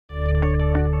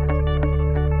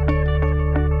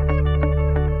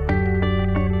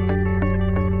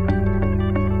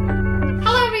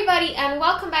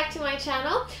welcome back to my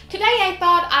channel. Today I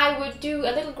thought I would do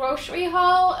a little grocery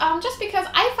haul just because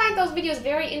I find those videos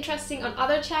very interesting on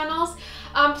other channels.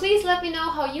 Please let me know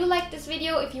how you like this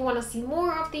video, if you want to see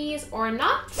more of these or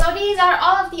not. So these are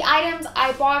all of the items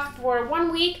I bought for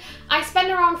 1 week. I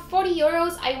spent around 40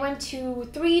 euros. I went to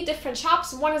 3 different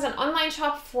shops. One is an online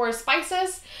shop for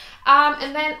spices.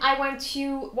 And then I went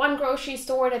to one grocery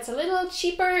store that's a little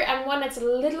cheaper and one that's a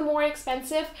little more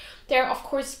expensive. They're of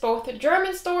course both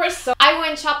German stores. So I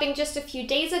went shopping just a few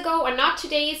days ago and not 2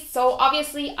 days. So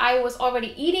obviously I was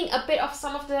already eating a bit of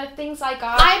some of the things I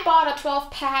got. I bought a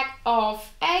 12-pack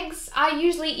of eggs. I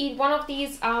usually eat one of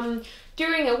these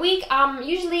during a week.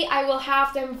 Usually I will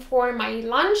have them for my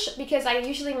lunch because I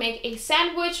usually make a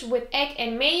sandwich with egg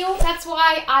and mayo. That's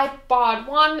why I bought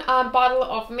one bottle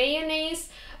of mayonnaise.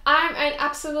 I'm an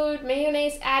absolute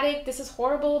mayonnaise addict. This is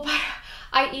horrible, but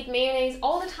I eat mayonnaise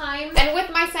all the time. And with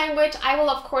my sandwich, I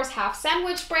will of course have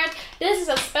sandwich bread. This is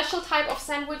a special type of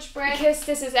sandwich bread because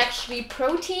this is actually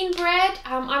protein bread.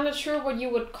 I'm not sure what you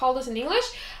would call this in English,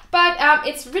 but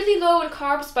it's really low in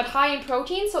carbs but high in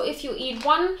protein. So if you eat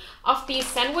one of these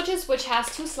sandwiches, which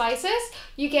has 2 slices,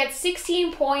 you get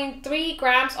 16.3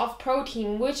 grams of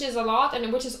protein, which is a lot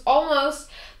and which is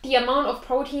almost the amount of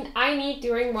protein I need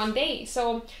during 1 day.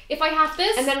 So if I have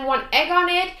this and then 1 egg on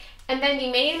it and then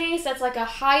the mayonnaise, that's like a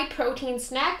high protein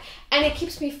snack and it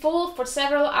keeps me full for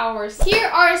several hours. Here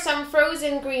are some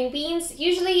frozen green beans.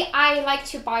 Usually I like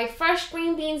to buy fresh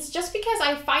green beans just because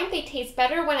I find they taste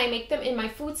better when I make them in my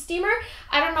food steamer.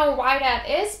 I don't know why that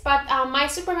is, but my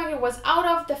supermarket was out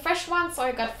of the fresh ones, so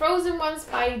I got frozen ones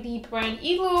by the brand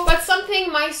Igloo. But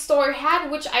something my store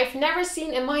had, which I've never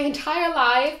seen in my entire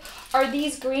life, are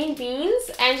these green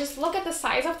beans. And just look at the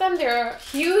size of them, they're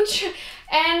huge.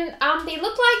 And they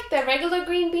look like the regular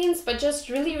green beans, but just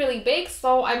really, really big.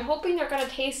 So I'm hoping they're gonna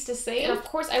taste the same. And of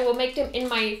course, I will make them in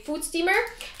my food steamer.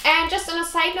 And just on a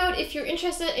side note, if you're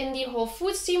interested in the whole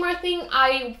food steamer thing,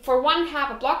 I, for one, have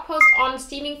a blog post on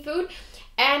steaming food.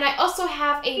 And I also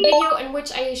have a video in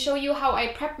which I show you how I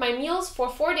prep my meals for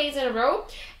 4 days in a row.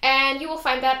 And you will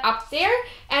find that up there.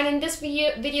 And in this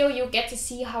video you'll get to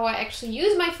see how I actually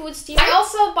use my food steamer. I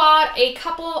also bought a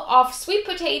couple of sweet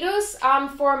potatoes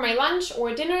for my lunch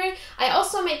or dinner. I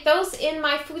also make those in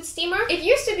my food steamer. It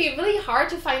used to be really hard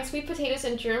to find sweet potatoes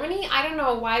in Germany. I don't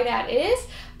know why that is.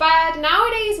 But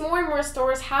nowadays more and more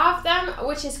stores have them,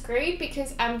 which is great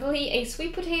because I'm really a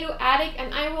sweet potato addict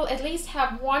and I will at least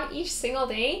have 1 each single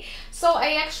day. So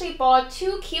I actually bought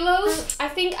 2 kilos. I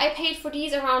think I paid for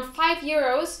these around 5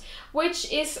 euros,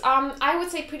 which is, I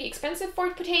would say, pretty expensive for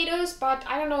potatoes, but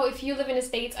I don't know, if you live in the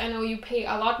States, I know you pay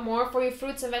a lot more for your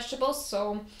fruits and vegetables,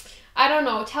 so I don't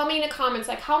know. Tell me in the comments,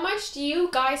 like, how much do you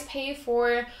guys pay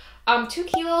for 2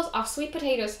 kilos of sweet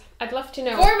potatoes? I'd love to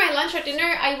know. For my lunch or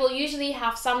dinner, I will usually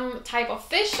have some type of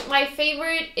fish. My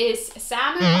favorite is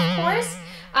salmon, of course.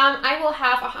 I will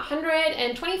have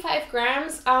 125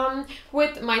 grams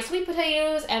with my sweet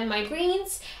potatoes and my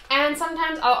greens. And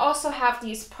sometimes I'll also have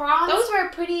these prawns. Those were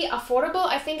pretty affordable.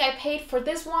 I think I paid for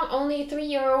this one only 3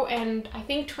 euro and I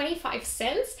think 25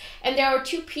 cents. And there are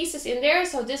 2 pieces in there,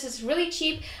 so this is really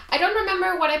cheap. I don't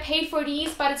remember what I paid for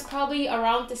these, but it's probably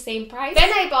around the same price.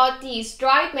 Then I bought these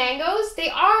dried mangoes. They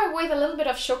are with a little bit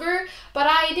of sugar, but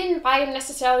I didn't buy them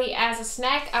necessarily as a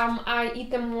snack. I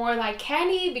eat them more like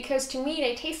candy because to me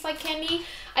they taste like candy.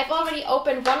 I've already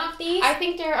opened one of these. I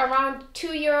think they're around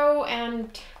 2 euro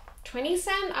and 20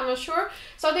 cents, I'm not sure.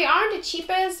 So they aren't the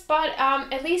cheapest, but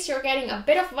at least you're getting a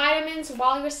bit of vitamins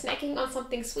while you're snacking on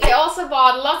something sweet. I also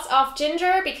bought lots of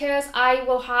ginger because I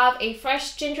will have a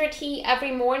fresh ginger tea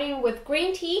every morning with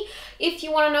green tea. If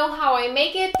you want to know how I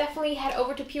make it, definitely head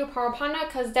over to Pure Power Panda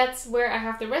because that's where I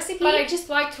have the recipe. But I just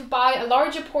like to buy a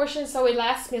larger portion so it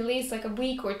lasts me at least like a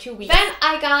week or 2 weeks. Then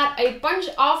I got a bunch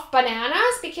of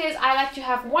bananas because I like to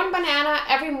have 1 banana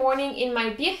every morning in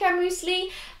my Bircher muesli.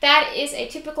 That is a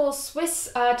typical Swiss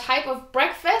type of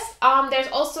breakfast. There's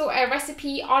also a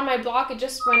recipe on my blog, it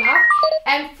just went up.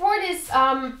 And for this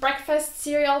breakfast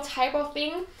cereal type of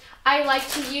thing, I like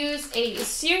to use a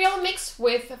cereal mix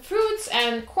with fruits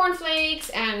and cornflakes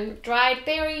and dried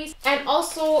berries and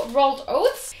also rolled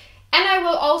oats. And I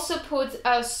will also put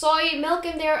soy milk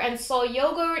in there and soy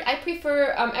yogurt. I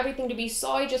prefer everything to be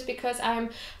soy just because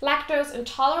I'm lactose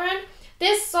intolerant.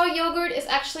 This soy yogurt is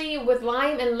actually with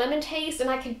lime and lemon taste and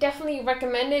I can definitely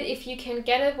recommend it if you can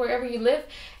get it wherever you live.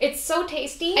 It's so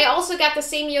tasty. I also got the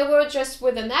same yogurt just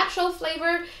with a natural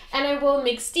flavor and I will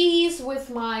mix these with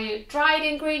my dried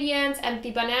ingredients and the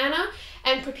banana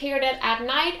and prepare that at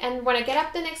night, and when I get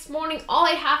up the next morning all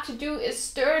I have to do is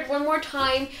stir it one more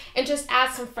time and just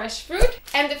add some fresh fruit.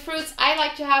 And the fruits I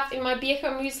like to have in my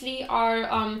Bircher muesli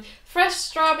are fresh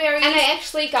strawberries. And I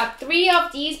actually got 3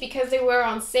 of these because they were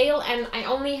on sale and I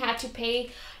only had to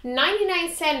pay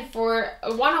 99 cents for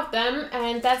one of them,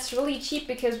 and that's really cheap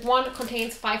because one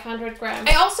contains 500 grams.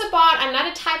 I also bought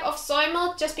another type of soy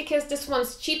milk just because this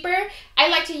one's cheaper. I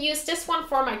like to use this one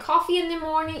for my coffee in the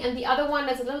morning, and the other one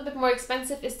that's a little bit more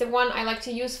expensive is the one I like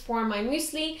to use for my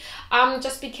muesli,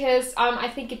 just because I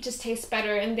think it just tastes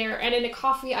better in there, and in the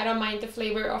coffee I don't mind the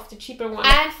flavor of the cheaper one.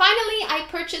 And finally I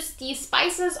purchased these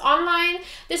spices online.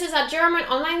 This is a German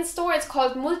online store. It's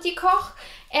called Multikoch.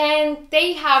 And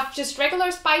they have just regular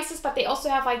spices, but they also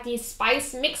have like these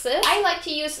spice mixes. I like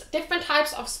to use different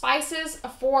types of spices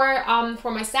for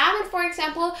my salmon, for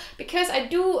example, because I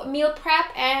do meal prep,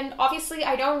 and obviously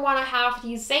I don't want to have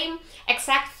the same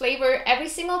exact flavor every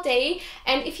single day.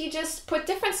 And if you just put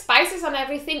different spices on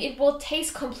everything, it will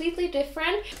taste completely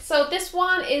different. So this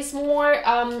one is more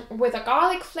with a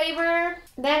garlic flavor.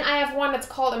 Then I have one that's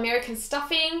called American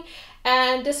stuffing,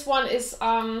 and this one is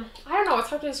I don't know, it's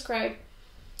hard to describe.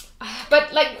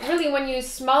 But like really when you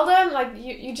smell them, like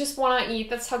you just want to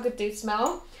eat. That's how good they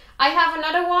smell. I have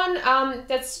another one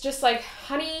that's just like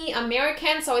honey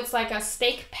American, so it's like a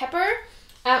steak pepper.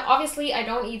 Obviously I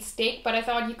don't eat steak, but I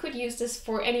thought you could use this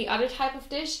for any other type of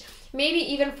dish. Maybe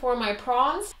even for my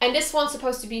prawns. And this one's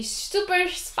supposed to be super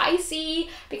spicy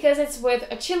because it's with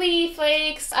chili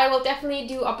flakes. I will definitely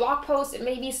do a blog post and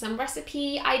maybe some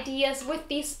recipe ideas with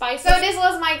these spices. So this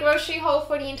was my grocery haul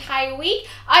for the entire week.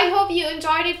 I hope you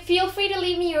enjoyed it. Feel free to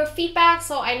leave me your feedback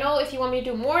so I know if you want me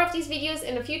to do more of these videos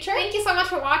in the future. Thank you so much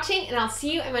for watching, and I'll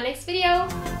see you in my next video.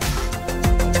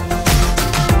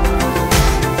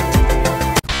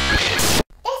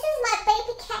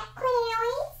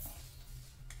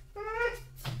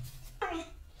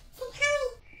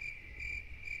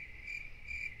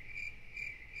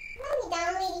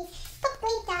 Down, lady. Put me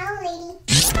down, lady.